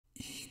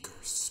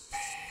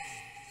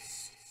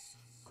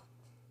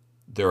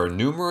There are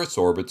numerous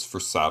orbits for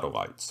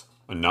satellites,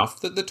 enough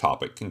that the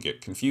topic can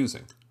get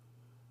confusing.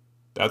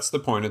 That's the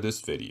point of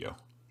this video,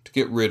 to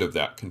get rid of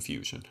that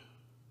confusion.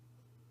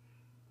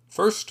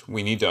 First,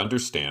 we need to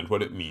understand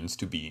what it means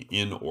to be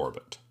in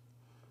orbit.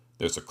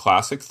 There's a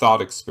classic thought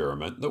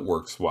experiment that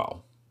works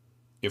well.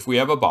 If we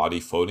have a body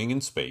floating in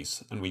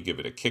space and we give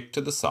it a kick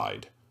to the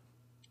side,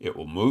 it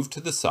will move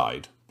to the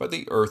side, but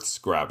the Earth's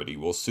gravity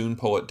will soon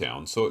pull it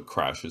down so it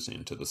crashes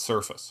into the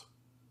surface.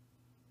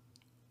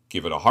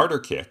 Give it a harder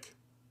kick,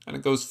 and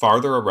it goes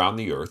farther around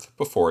the Earth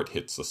before it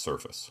hits the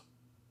surface.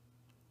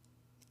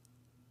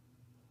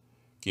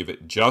 Give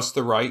it just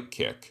the right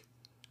kick,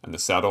 and the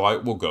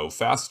satellite will go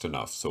fast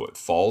enough so it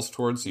falls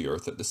towards the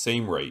Earth at the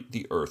same rate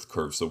the Earth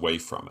curves away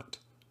from it.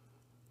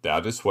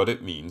 That is what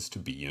it means to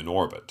be in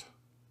orbit.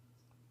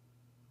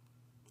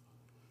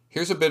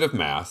 Here's a bit of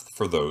math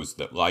for those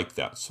that like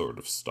that sort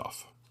of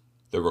stuff.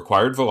 The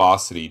required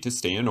velocity to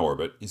stay in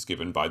orbit is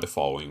given by the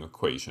following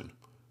equation,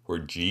 where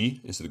g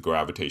is the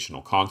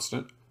gravitational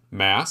constant,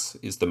 mass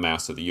is the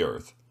mass of the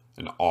Earth,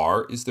 and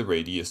r is the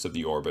radius of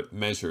the orbit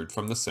measured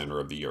from the center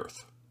of the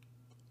Earth.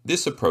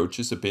 This approach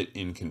is a bit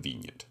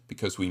inconvenient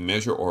because we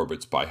measure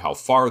orbits by how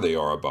far they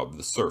are above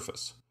the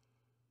surface.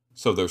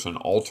 So there's an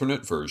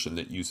alternate version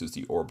that uses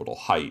the orbital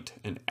height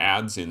and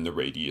adds in the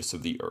radius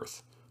of the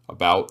Earth,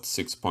 about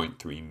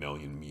 6.3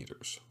 million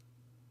meters.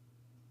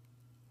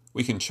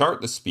 We can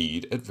chart the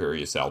speed at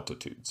various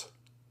altitudes.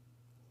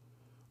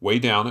 Way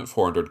down at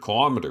 400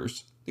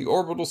 kilometers, the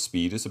orbital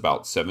speed is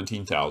about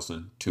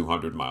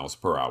 17,200 miles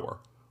per hour,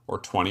 or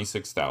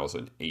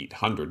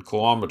 26,800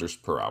 kilometers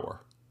per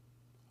hour.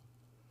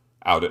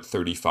 Out at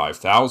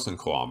 35,000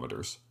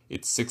 kilometers,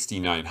 it's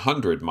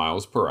 6,900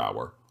 miles per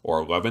hour, or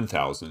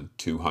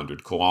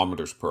 11,200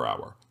 kilometers per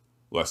hour,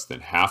 less than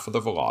half of the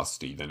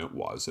velocity than it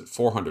was at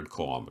 400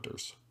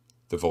 kilometers.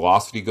 The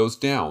velocity goes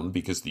down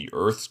because the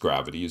Earth's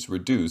gravity is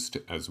reduced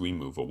as we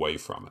move away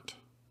from it.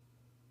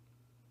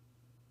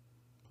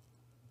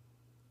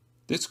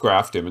 This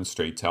graph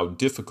demonstrates how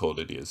difficult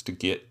it is to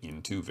get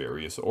into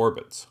various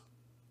orbits.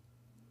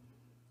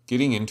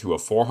 Getting into a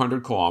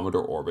 400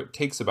 kilometer orbit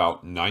takes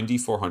about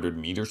 9,400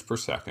 meters per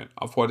second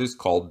of what is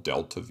called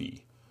delta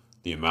V,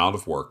 the amount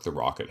of work the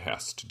rocket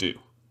has to do.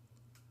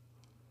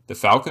 The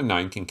Falcon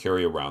 9 can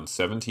carry around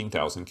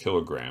 17,000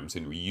 kilograms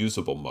in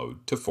reusable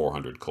mode to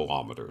 400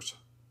 kilometers.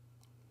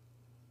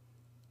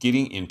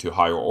 Getting into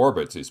higher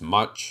orbits is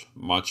much,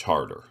 much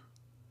harder.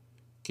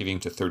 Getting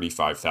to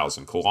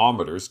 35,000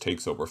 kilometers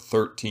takes over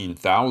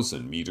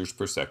 13,000 meters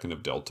per second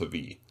of delta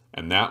V,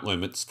 and that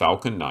limits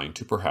Falcon 9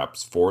 to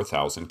perhaps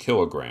 4,000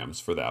 kilograms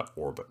for that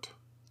orbit.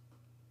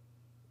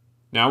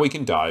 Now we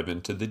can dive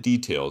into the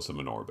details of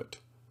an orbit.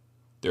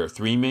 There are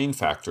three main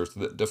factors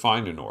that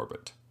define an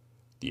orbit: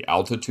 the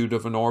altitude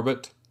of an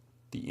orbit,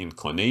 the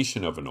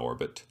inclination of an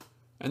orbit,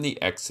 and the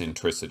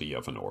eccentricity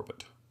of an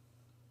orbit.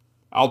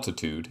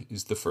 Altitude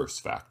is the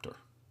first factor.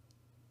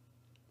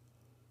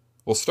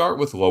 We'll start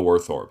with low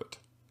Earth orbit.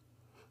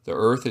 The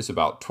Earth is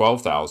about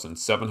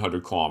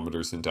 12,700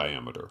 kilometers in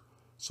diameter,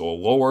 so a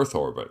low Earth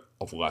orbit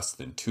of less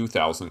than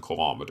 2,000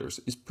 kilometers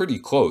is pretty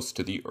close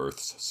to the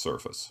Earth's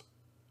surface.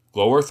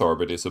 Low Earth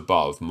orbit is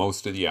above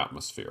most of the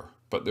atmosphere,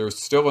 but there is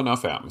still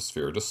enough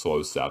atmosphere to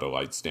slow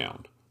satellites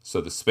down, so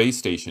the space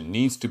station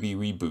needs to be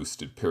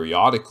reboosted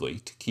periodically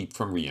to keep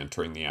from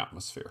re-entering the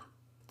atmosphere.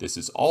 This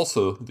is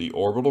also the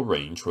orbital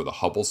range where the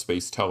Hubble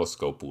Space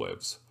Telescope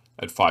lives,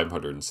 at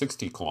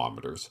 560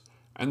 kilometers,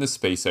 and the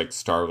SpaceX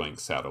Starlink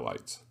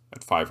satellites,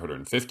 at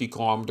 550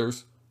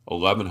 kilometers,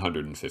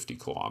 1,150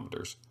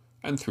 kilometers,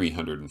 and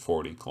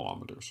 340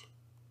 kilometers.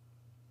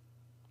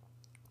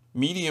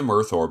 Medium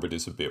Earth orbit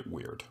is a bit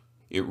weird.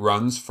 It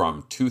runs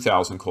from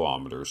 2,000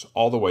 kilometers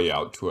all the way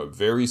out to a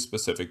very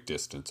specific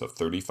distance of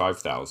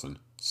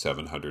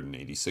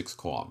 35,786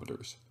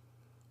 kilometers.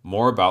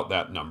 More about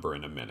that number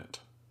in a minute.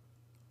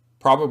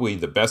 Probably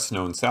the best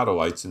known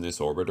satellites in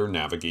this orbit are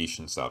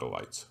navigation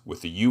satellites,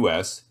 with the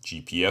US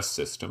GPS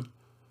system,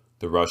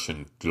 the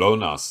Russian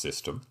GLONASS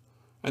system,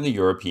 and the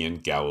European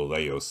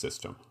Galileo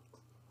system.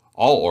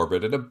 All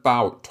orbit at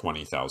about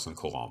 20,000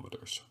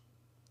 kilometers.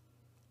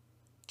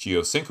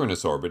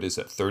 Geosynchronous orbit is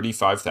at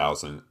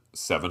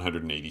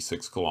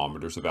 35,786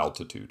 kilometers of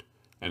altitude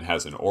and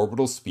has an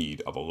orbital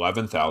speed of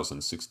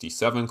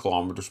 11,067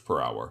 kilometers per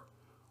hour,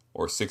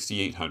 or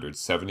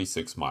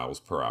 6,876 miles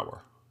per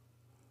hour.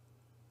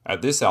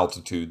 At this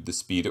altitude, the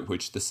speed at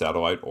which the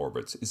satellite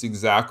orbits is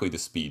exactly the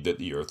speed that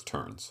the Earth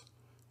turns,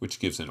 which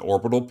gives an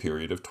orbital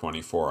period of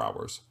 24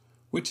 hours,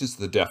 which is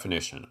the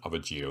definition of a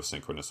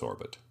geosynchronous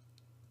orbit.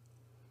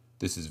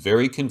 This is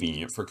very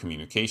convenient for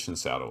communication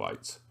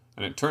satellites,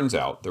 and it turns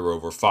out there are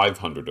over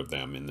 500 of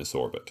them in this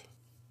orbit.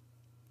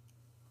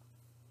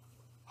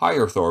 High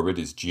Earth orbit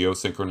is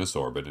geosynchronous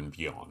orbit and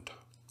beyond.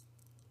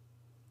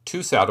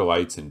 Two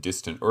satellites in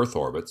distant Earth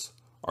orbits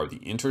are the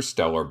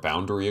Interstellar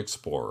Boundary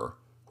Explorer,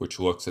 which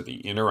looks at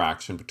the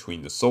interaction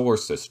between the solar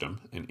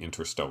system and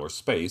interstellar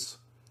space,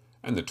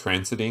 and the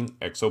Transiting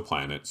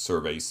Exoplanet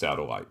Survey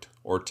Satellite,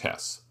 or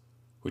TESS,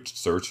 which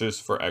searches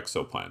for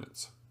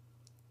exoplanets.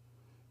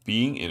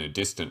 being in a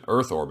distant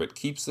Earth orbit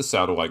keeps the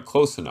satellite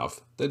close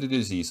enough that it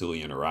is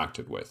easily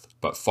interacted with,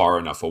 but far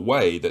enough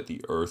away that the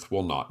Earth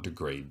will not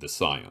degrade the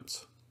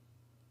science.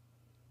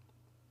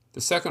 The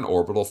second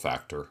orbital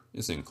factor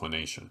is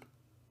inclination.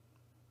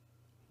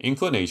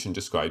 Inclination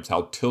describes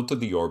how tilted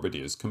the orbit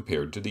is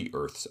compared to the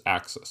Earth's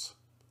axis.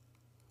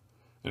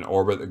 An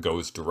orbit that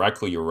goes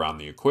directly around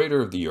the equator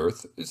of the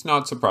Earth is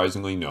not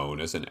surprisingly known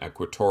as an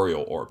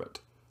equatorial orbit,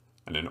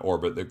 and an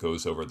orbit that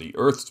goes over the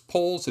Earth's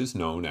poles is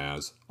known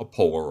as a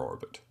polar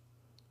orbit.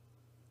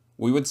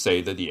 We would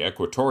say that the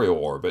equatorial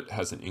orbit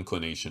has an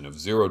inclination of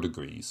 0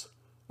 degrees,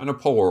 and a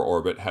polar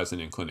orbit has an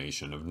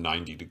inclination of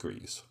 90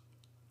 degrees.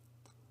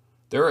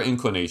 There are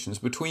inclinations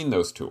between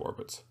those two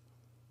orbits.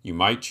 You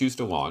might choose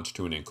to launch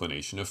to an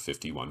inclination of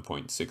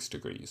 51.6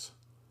 degrees.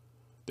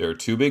 There are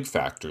two big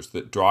factors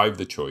that drive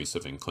the choice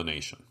of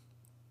inclination.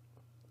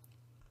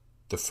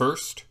 The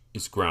first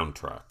is ground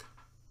track.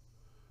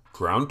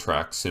 Ground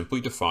track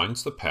simply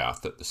defines the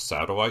path that the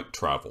satellite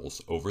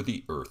travels over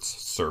the Earth's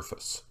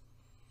surface.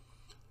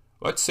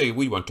 Let's say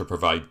we want to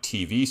provide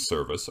TV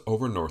service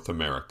over North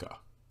America.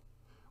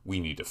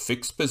 We need a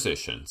fixed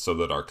position so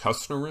that our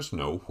customers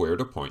know where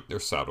to point their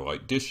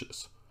satellite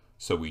dishes,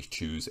 so we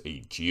choose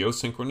a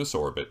geosynchronous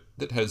orbit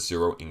that has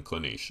 0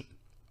 inclination,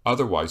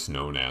 otherwise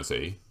known as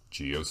a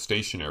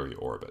geostationary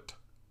orbit.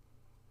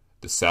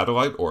 The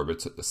satellite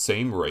orbits at the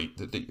same rate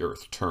that the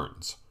Earth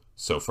turns,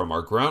 so from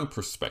our ground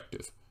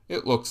perspective,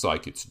 it looks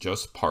like it's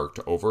just parked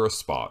over a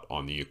spot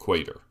on the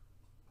equator.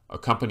 A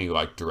company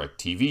like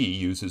DirecTV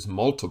uses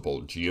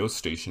multiple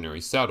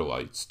geostationary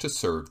satellites to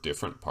serve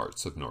different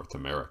parts of North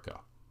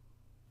America.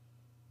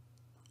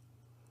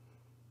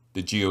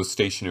 The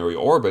geostationary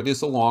orbit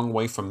is a long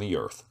way from the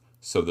Earth,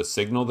 so the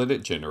signal that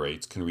it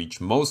generates can reach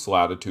most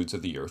latitudes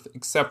of the Earth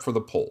except for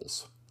the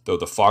poles. Though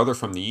the farther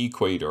from the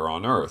equator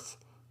on Earth,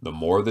 the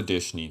more the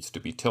dish needs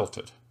to be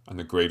tilted, and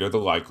the greater the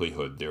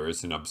likelihood there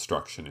is an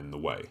obstruction in the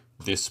way.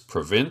 This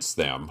prevents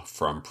them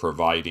from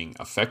providing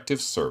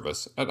effective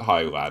service at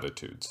high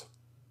latitudes.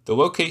 The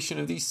location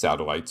of these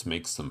satellites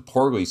makes them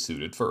poorly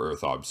suited for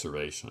Earth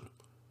observation.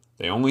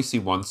 They only see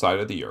one side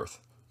of the Earth,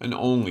 and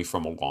only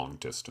from a long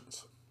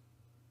distance.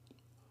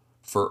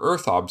 For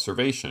Earth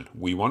observation,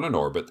 we want an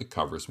orbit that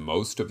covers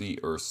most of the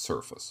Earth's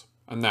surface,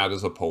 and that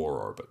is a polar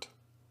orbit.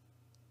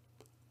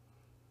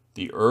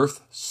 The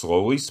Earth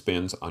slowly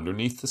spins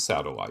underneath the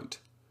satellite,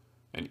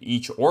 and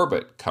each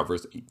orbit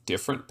covers a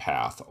different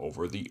path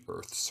over the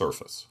Earth's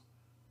surface.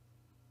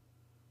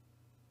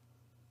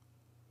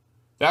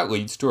 That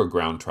leads to a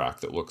ground track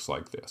that looks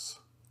like this.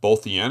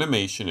 Both the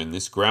animation and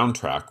this ground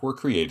track were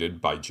created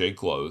by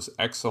Jake Lowe's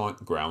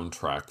excellent ground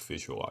track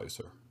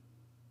visualizer.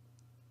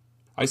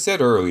 I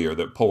said earlier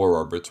that polar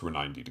orbits were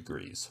 90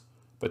 degrees,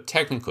 but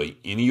technically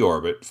any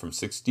orbit from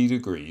 60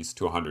 degrees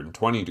to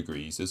 120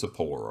 degrees is a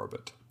polar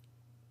orbit.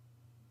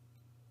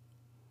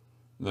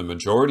 The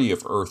majority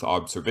of Earth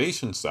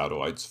observation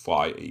satellites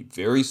fly a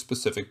very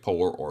specific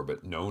polar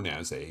orbit known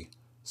as a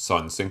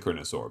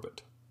sun-synchronous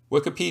orbit.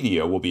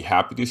 Wikipedia will be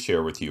happy to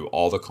share with you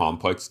all the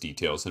complex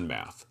details in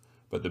math,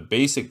 but the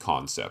basic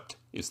concept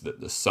is that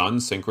the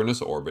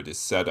sun-synchronous orbit is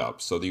set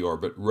up so the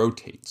orbit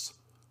rotates.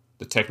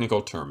 The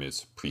technical term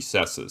is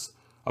precesses,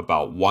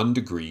 about 1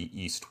 degree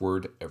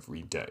eastward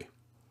every day.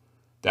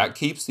 That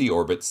keeps the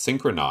orbit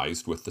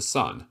synchronized with the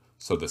sun,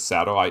 so the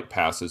satellite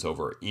passes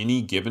over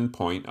any given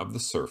point of the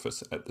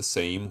surface at the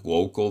same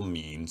local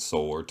mean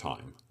solar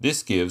time.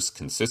 This gives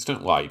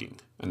consistent lighting,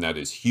 and that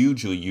is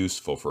hugely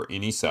useful for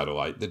any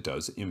satellite that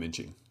does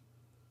imaging.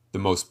 The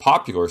most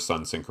popular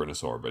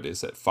sun-synchronous orbit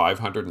is at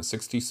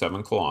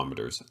 567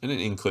 kilometers and an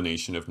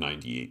inclination of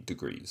 98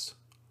 degrees.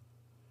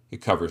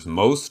 It covers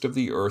most of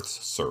the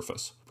Earth's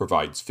surface,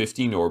 provides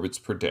 15 orbits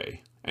per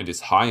day, and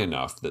is high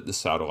enough that the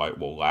satellite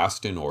will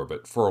last in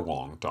orbit for a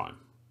long time.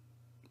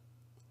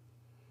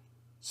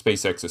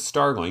 SpaceX's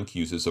Starlink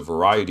uses a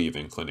variety of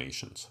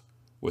inclinations,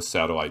 with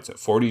satellites at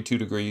 42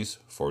 degrees,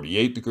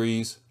 48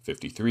 degrees,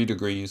 53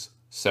 degrees,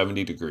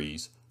 70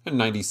 degrees, and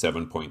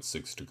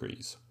 97.6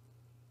 degrees.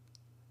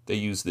 They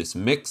use this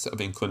mix of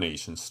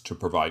inclinations to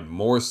provide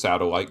more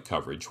satellite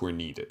coverage where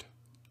needed.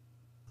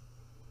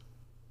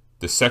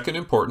 The second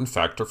important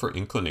factor for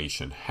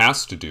inclination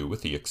has to do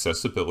with the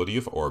accessibility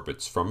of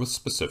orbits from a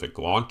specific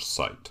launch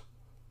site.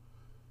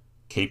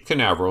 Cape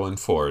Canaveral in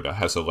Florida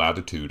has a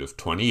latitude of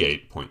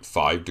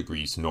 28.5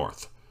 degrees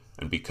north,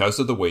 and because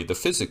of the way the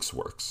physics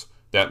works,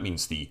 that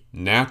means the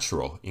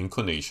natural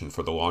inclination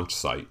for the launch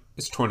site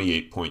is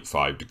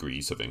 28.5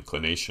 degrees of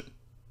inclination.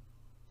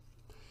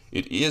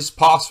 It is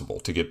possible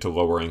to get to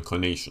lower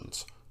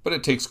inclinations, but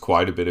it takes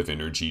quite a bit of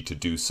energy to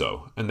do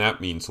so, and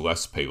that means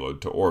less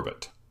payload to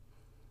orbit.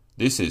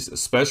 This is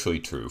especially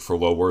true for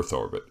low Earth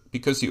orbit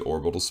because the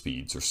orbital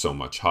speeds are so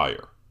much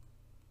higher.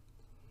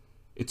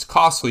 It's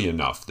costly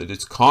enough that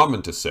it's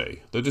common to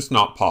say that it's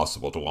not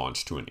possible to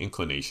launch to an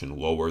inclination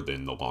lower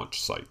than the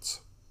launch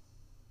sites.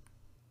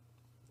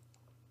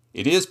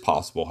 It is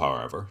possible,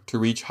 however, to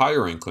reach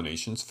higher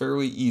inclinations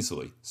fairly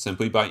easily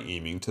simply by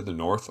aiming to the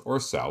north or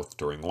south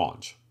during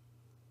launch.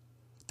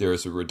 There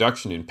is a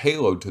reduction in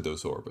payload to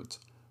those orbits,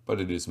 but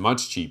it is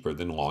much cheaper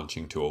than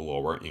launching to a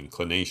lower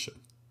inclination.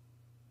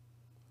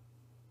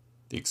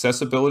 The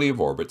accessibility of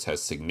orbits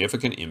has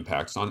significant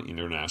impacts on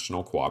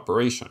international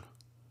cooperation.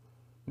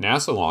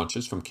 NASA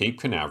launches from Cape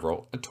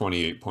Canaveral at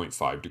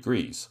 28.5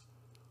 degrees,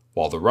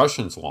 while the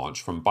Russians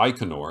launch from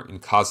Baikonur in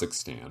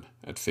Kazakhstan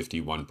at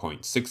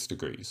 51.6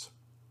 degrees.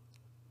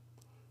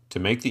 To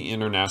make the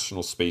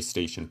International Space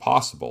Station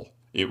possible,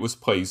 it was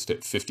placed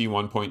at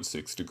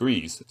 51.6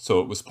 degrees, so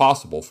it was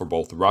possible for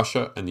both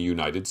Russia and the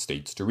United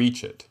States to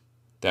reach it.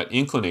 That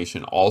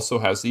inclination also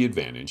has the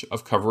advantage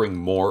of covering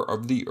more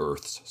of the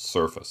Earth's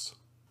surface.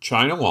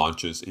 China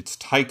launches its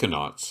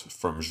taikonauts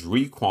from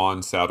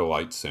Zhuiquan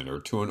Satellite Center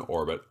to an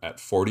orbit at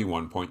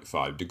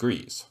 41.5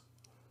 degrees.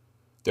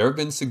 There have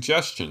been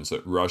suggestions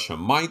that Russia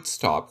might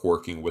stop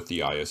working with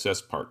the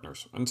ISS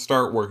partners and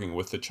start working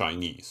with the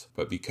Chinese,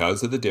 but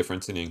because of the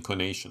difference in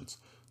inclinations,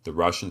 the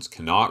Russians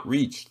cannot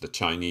reach the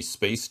Chinese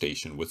space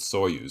station with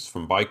Soyuz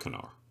from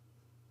Baikonur.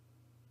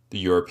 The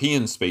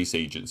European Space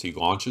Agency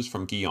launches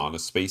from Guiana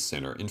Space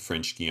Center in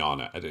French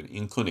Guiana at an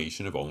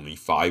inclination of only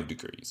 5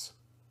 degrees.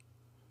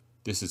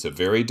 This is a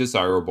very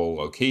desirable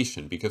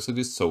location because it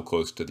is so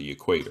close to the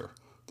equator,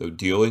 though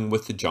dealing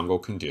with the jungle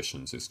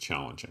conditions is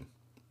challenging.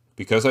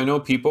 Because I know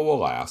people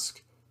will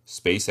ask,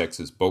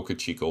 SpaceX's Boca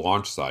Chica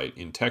launch site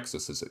in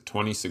Texas is at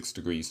 26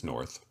 degrees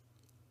north.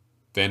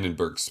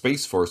 Vandenberg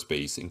Space Force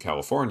Base in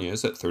California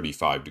is at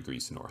 35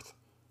 degrees north,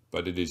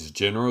 but it is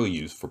generally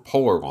used for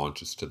polar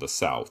launches to the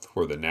south,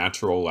 where the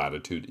natural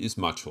latitude is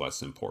much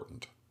less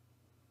important.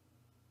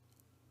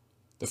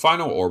 The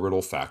final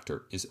orbital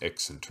factor is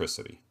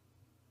eccentricity.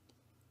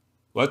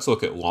 Let's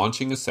look at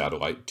launching a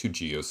satellite to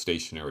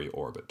geostationary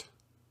orbit.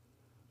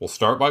 We'll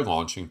start by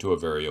launching to a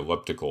very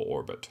elliptical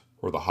orbit,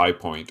 where the high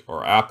point,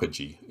 or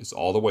apogee, is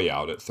all the way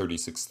out at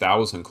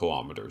 36,000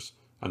 kilometers,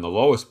 and the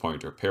lowest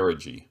point, or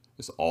perigee,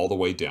 is all the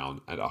way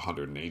down at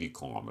 180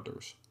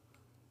 kilometers.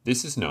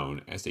 This is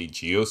known as a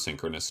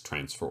geosynchronous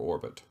transfer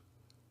orbit.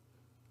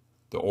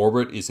 The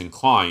orbit is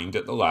inclined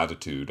at the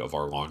latitude of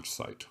our launch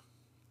site.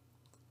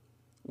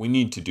 We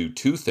need to do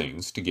two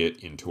things to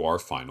get into our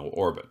final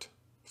orbit.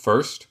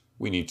 First,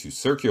 we need to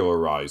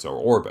circularize our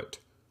orbit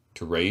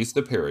to raise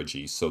the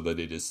perigee so that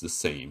it is the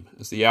same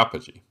as the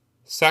apogee.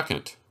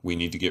 Second, we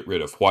need to get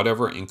rid of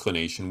whatever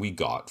inclination we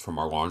got from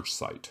our launch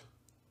site.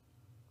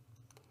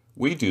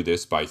 We do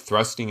this by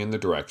thrusting in the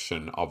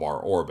direction of our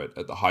orbit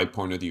at the high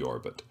point of the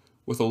orbit,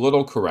 with a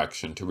little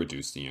correction to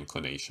reduce the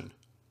inclination.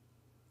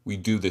 We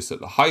do this at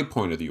the high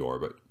point of the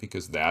orbit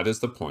because that is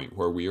the point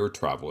where we are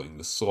traveling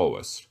the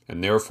slowest,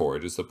 and therefore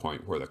it is the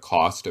point where the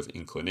cost of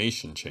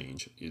inclination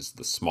change is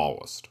the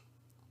smallest.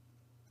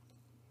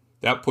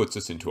 That puts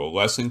us into a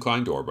less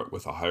inclined orbit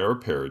with a higher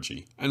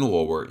perigee and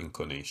lower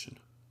inclination.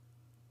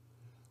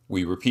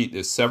 We repeat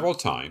this several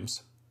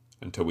times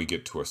until we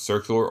get to a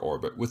circular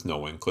orbit with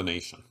no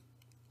inclination.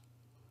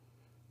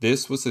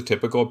 This was the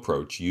typical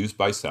approach used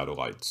by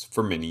satellites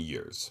for many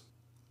years.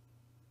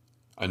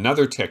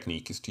 Another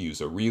technique is to use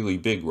a really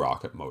big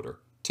rocket motor,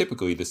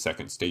 typically the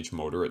second stage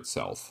motor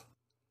itself,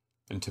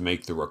 and to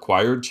make the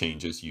required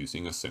changes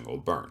using a single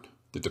burn.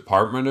 The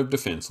Department of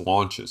Defense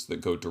launches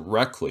that go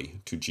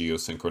directly to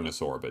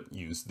geosynchronous orbit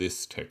use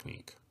this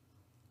technique.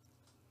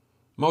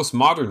 Most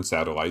modern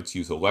satellites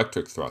use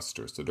electric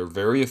thrusters that are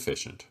very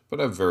efficient but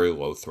have very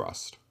low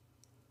thrust.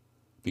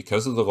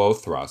 Because of the low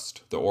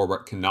thrust, the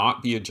orbit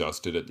cannot be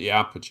adjusted at the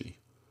apogee.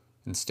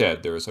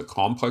 Instead, there is a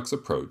complex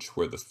approach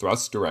where the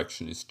thrust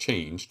direction is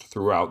changed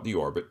throughout the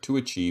orbit to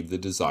achieve the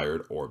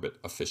desired orbit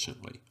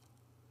efficiently.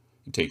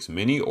 It takes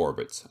many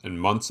orbits and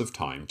months of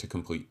time to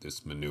complete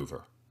this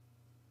maneuver.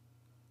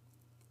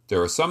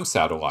 There are some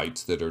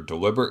satellites that are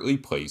deliberately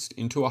placed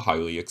into a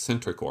highly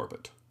eccentric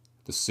orbit.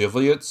 The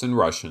Soviets and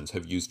Russians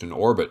have used an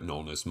orbit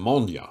known as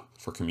Molniya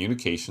for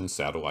communication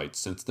satellites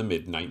since the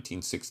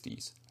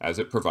mid-1960s, as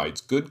it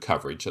provides good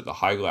coverage at the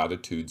high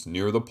latitudes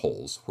near the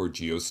poles where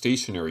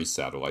geostationary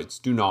satellites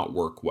do not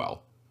work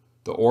well.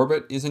 The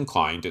orbit is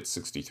inclined at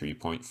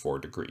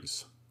 63.4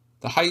 degrees.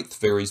 The height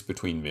varies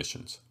between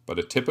missions, but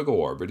a typical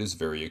orbit is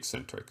very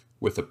eccentric,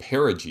 with a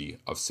perigee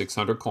of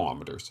 600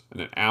 kilometers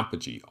and an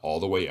apogee all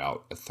the way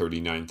out at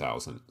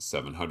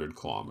 39,700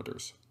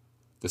 kilometers.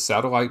 The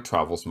satellite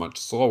travels much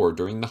slower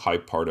during the high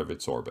part of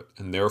its orbit,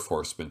 and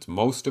therefore spends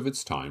most of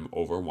its time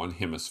over one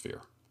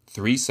hemisphere.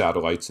 3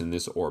 satellites in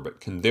this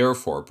orbit can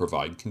therefore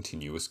provide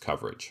continuous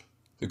coverage.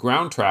 The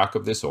ground track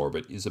of this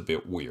orbit is a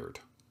bit weird.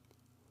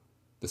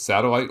 The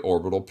satellite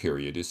orbital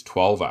period is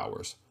 12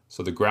 hours,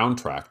 so the ground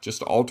track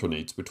just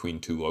alternates between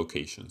 2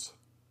 locations.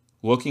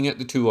 Looking at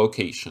the 2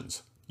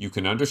 locations, you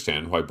can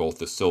understand why both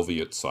the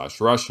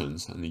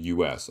Soviets/Russians and the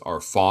US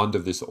are fond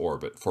of this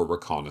orbit for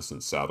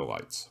reconnaissance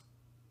satellites.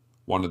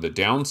 One of the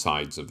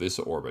downsides of this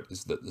orbit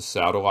is that the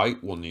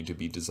satellite will need to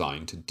be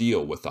designed to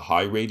deal with the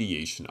high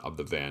radiation of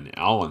the Van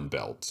Allen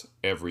belts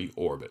every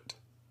orbit.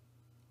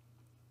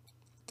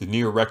 The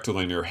near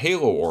rectilinear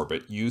halo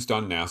orbit used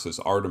on NASA's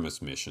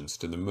Artemis missions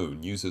to the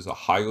Moon uses a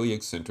highly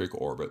eccentric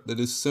orbit that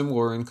is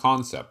similar in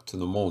concept to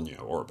the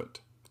Molniya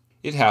orbit.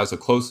 It has a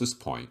closest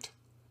point,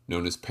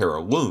 known as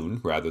paraloon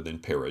rather than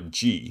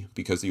perigee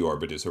because the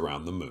orbit is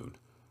around the Moon,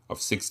 of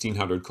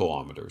 1,600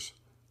 kilometers,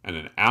 and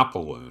an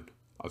apoloon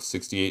of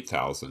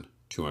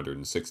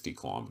 68,260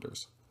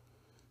 kilometers.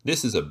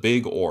 This is a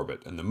big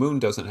orbit, and the Moon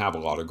doesn't have a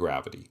lot of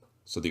gravity,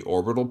 so the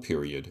orbital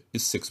period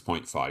is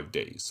 6.5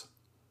 days.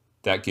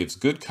 That gives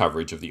good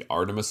coverage of the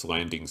Artemis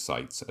landing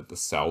sites at the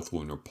South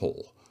Lunar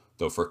Pole,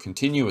 though for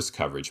continuous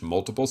coverage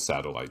multiple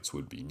satellites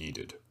would be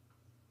needed.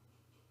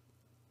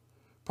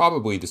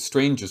 Probably the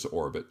strangest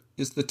orbit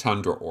is the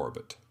Tundra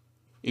orbit.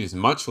 It is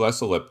much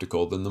less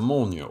elliptical than the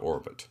Molniya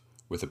orbit,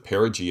 with a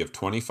perigee of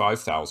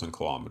 25,000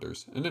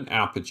 kilometers and an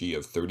apogee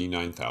of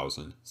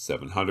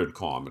 39,700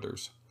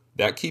 kilometers.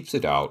 That keeps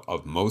it out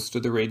of most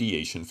of the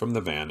radiation from the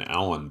Van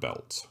Allen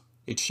belts.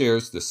 It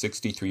shares the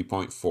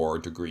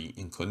 63.4 degree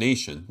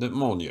inclination that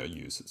Molniya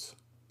uses.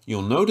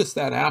 You'll notice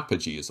that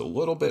apogee is a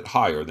little bit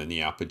higher than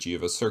the apogee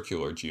of a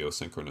circular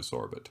geosynchronous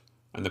orbit,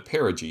 and the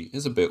perigee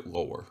is a bit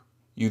lower.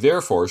 You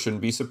therefore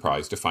shouldn't be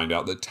surprised to find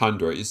out that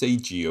Tundra is a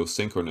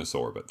geosynchronous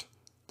orbit.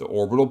 The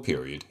orbital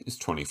period is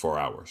 24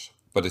 hours.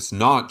 But it's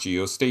not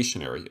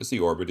geostationary, as the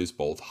orbit is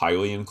both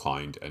highly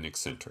inclined and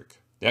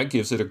eccentric. That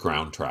gives it a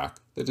ground track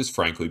that is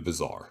frankly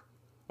bizarre.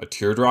 A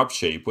teardrop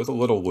shape with a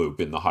little loop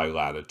in the high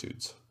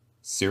latitudes.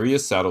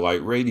 Sirius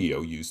Satellite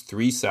Radio used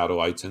 3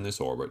 satellites in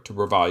this orbit to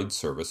provide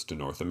service to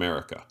North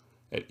America.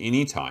 At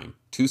any time,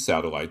 2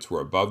 satellites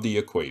were above the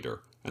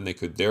equator, and they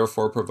could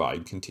therefore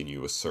provide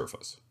continuous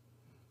service.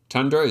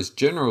 Tundra is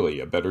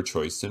generally a better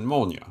choice than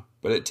Molniya,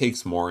 but it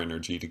takes more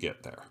energy to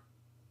get there.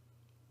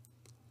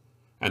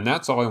 And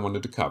that's all I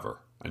wanted to cover,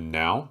 and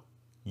now,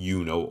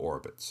 you know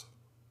orbits.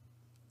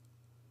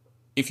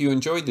 If you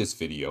enjoyed this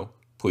video,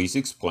 please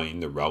explain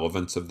the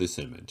relevance of this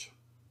image.